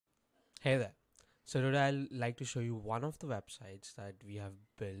Hey there. So today I'd like to show you one of the websites that we have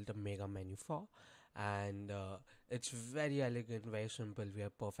built a mega menu for, and it's very elegant, very simple. We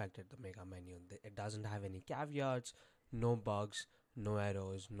are perfect at the mega menu. It doesn't have any caveats, no bugs, no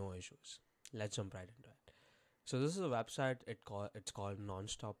errors, no issues. Let's jump right into it. So this is a website. It's called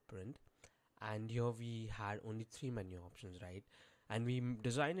Nonstop Print, and here we had only three menu options, right? And we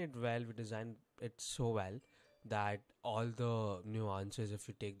designed it well. We designed it so well that all the nuances, if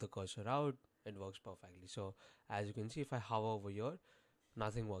you take the cursor out, it works perfectly. So as you can see, if I hover over here,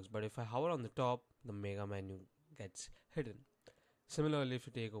 nothing works, but if I hover on the top, the mega menu gets hidden. Similarly, if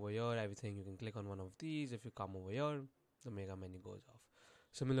you take over here everything, you can click on one of these. If you come over here, the mega menu goes off.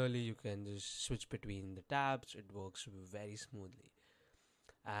 Similarly, you can just switch between the tabs. It works very smoothly.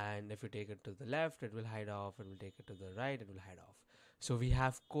 And if you take it to the left, it will hide off. It will take it to the right, it will hide off. So we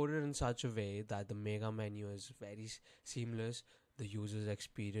have coded in such a way that the mega menu is very seamless. The users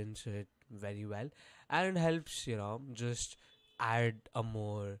experience it very well, and it helps, just add a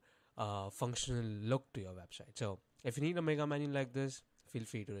more functional look to your website. So if you need a mega menu like this, feel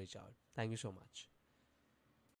free to reach out. Thank you so much.